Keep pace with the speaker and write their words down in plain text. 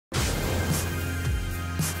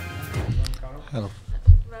Hello.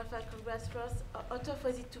 Rafael, congrats first. How tough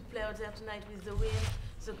was it to play out there tonight with the wind,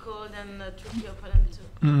 the cold, and tricky opponent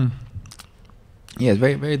too? Yes,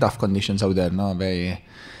 very very tough conditions out there. No,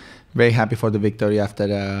 very happy for the victory after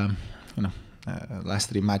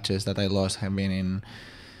last 3 matches that I lost have been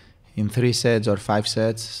in 3 sets or 5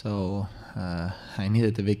 sets. So I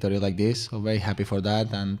needed a victory like this. So very happy for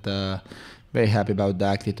that, and very happy about the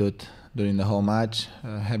attitude during the whole match.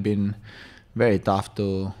 Have been very tough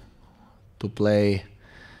to play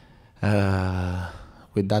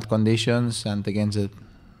with that conditions and against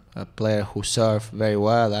a player who serves very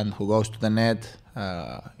well and who goes to the net.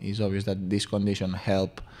 It's obvious that this condition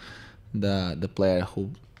help the player who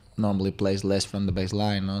normally plays less from the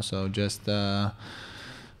baseline. No? So just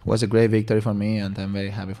was a great victory for me, and I'm very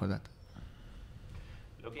happy for that.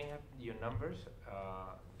 Looking at your numbers,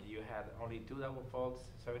 you had only 2 double faults,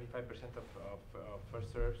 75% of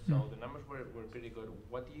first serves, so the numbers were pretty good.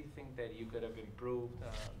 What do you think that you could have improved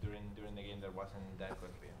during the game that wasn't that good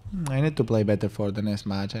for you? I need to play better for the next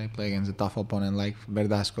match. I play against a tough opponent like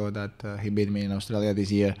Verdasco that he beat me in Australia this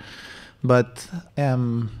year. But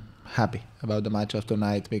I'm happy about the match of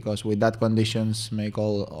tonight because with that conditions, make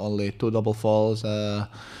only 2 double faults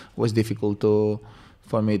was difficult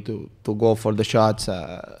for me to go for the shots.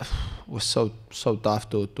 Was so tough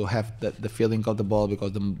to have the feeling of the ball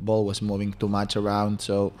because the ball was moving too much around.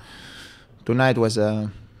 So tonight was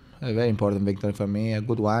a very important victory for me, a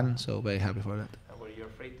good one. So very happy for that. Were you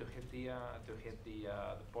afraid to hit the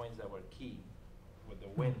points that were key with the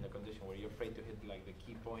wind, the condition? Were you afraid to hit like the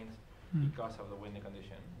key points because of the wind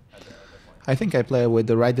condition at the point? I think I played with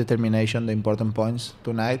the right determination, the important points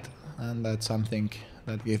tonight, and that's something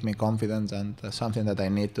that gives me confidence and something that I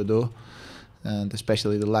need to do. And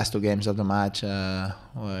especially the last 2 games of the match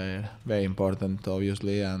were very important,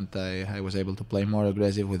 obviously, and I was able to play more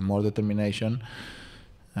aggressive with more determination,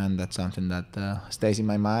 and that's something that stays in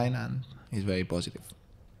my mind and is very positive.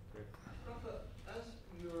 Rafa, as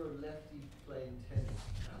you're a lefty playing tennis,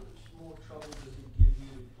 how much more trouble does it give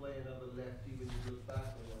you to play another lefty when you look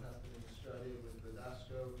back on what happened in Australia with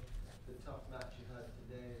Verdasco, the tough match you had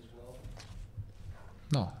today as well?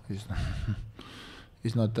 No,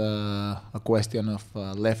 it's not a question of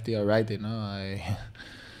lefty or righty. No,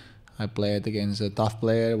 I played against a tough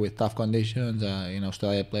player with tough conditions. In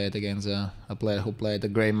Australia, I played against a player who played a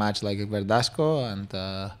great match like Verdasco, and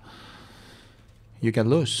you can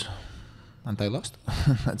lose. And I lost.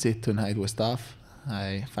 That's it. Tonight was tough.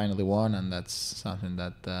 I finally won, and that's something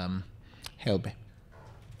that helped me.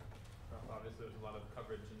 Obviously, there's a lot of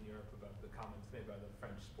coverage in Europe about the comments made by the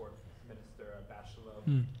French sport minister, Bachelot,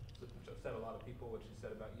 which upset a lot of people. What she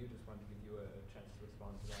said about you, just wanted to give you a chance to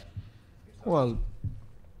respond to that yourself. Well,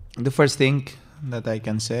 the first thing that I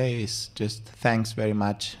can say is just thanks very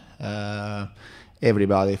much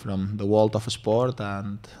everybody from the world of sport,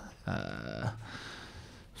 and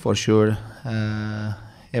for sure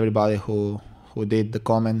everybody who did the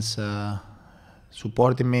comments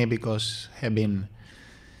supporting me because have been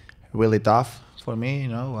really tough for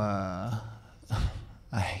me.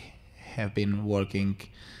 I have been working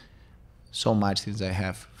so much since I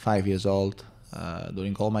have 5 years old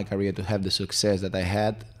during all my career to have the success that I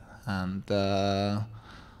had, and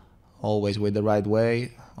always with the right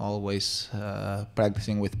way, always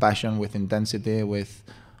practicing with passion, with intensity, with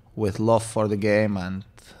love for the game. And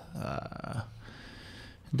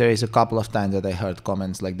there is a couple of times that I heard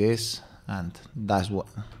comments like this, and that's what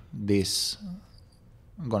this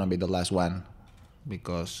gonna be the last one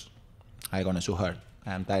because I gonna sue her.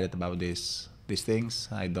 I'm tired about these things.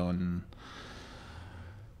 I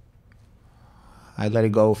let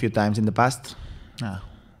it go a few times in the past.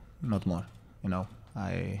 Not more.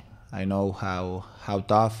 I know how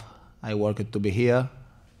tough I worked to be here,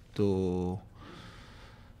 to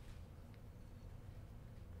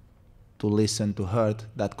listen to heard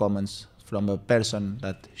that comments from a person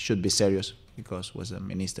that should be serious because was a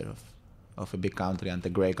minister of a big country and a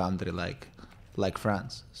great country like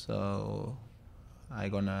France. So I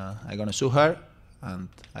gonna sue her, and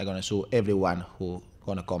I gonna sue everyone who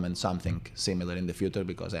gonna comment something similar in the future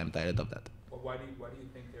because I am tired of that. Well, why do you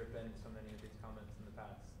think there have been so many of these comments in the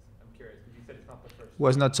past? I'm curious because you said it's not the first.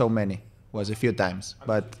 Was not so many. Was a few times,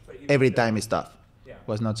 but every time is tough. Yeah.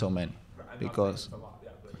 Was not so many because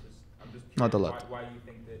I'm just not a curious lot. why you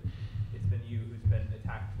think that it's been you who's been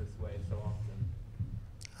attacked this way so often.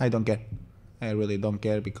 I don't care. I really don't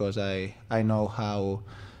care because I know how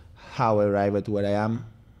I arrived at where I am.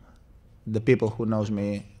 The people who knows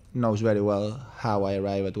me knows very well how I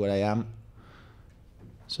arrived at where I am.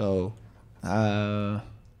 So,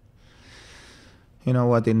 you know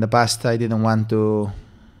what? In the past, I didn't want to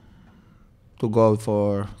go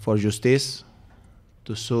for justice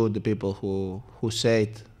sue the people who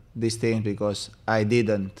said these things, because I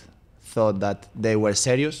didn't thought that they were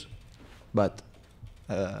serious, but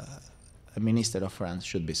a minister of France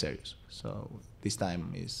should be serious. So this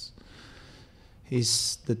time is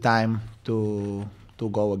the time to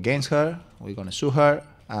go against her. We're gonna sue her,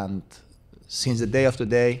 and since the day of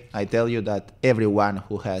today, I tell you that everyone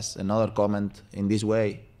who has another comment in this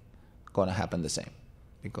way, gonna happen the same,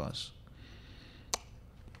 because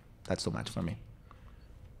that's too much for me.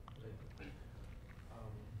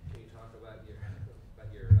 Can you talk about your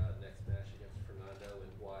next match against Fernando,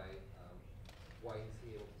 and why is he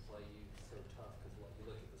able to play you so tough? Because when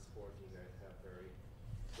you look at the sport, you guys have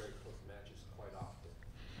very close matches quite often.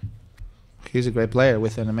 He's a great player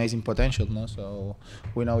with an amazing potential, no? So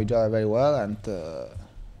we know each other very well, and the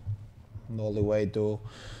only way to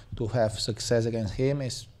have success against him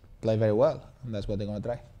is play very well, and that's what they're gonna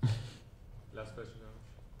try. Last question.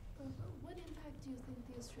 What impact do you think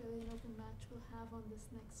the Australian Open match will have on this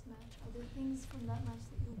next match? Are there things from that match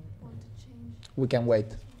that you want to change? We can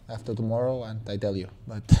wait after tomorrow, and I tell you.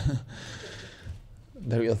 But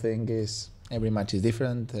the real thing is every match is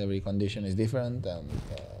different, every condition is different, and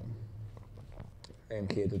I'm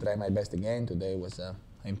here to try my best again. Today was an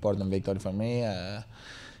important victory for me.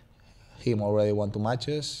 Him already won 2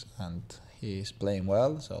 matches, and he's playing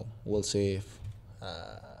well. So we'll see if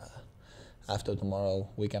after tomorrow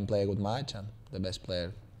we can play a good match, and the best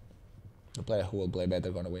player, the player who will play better,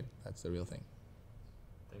 gonna win. That's the real thing.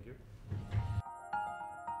 Thank you.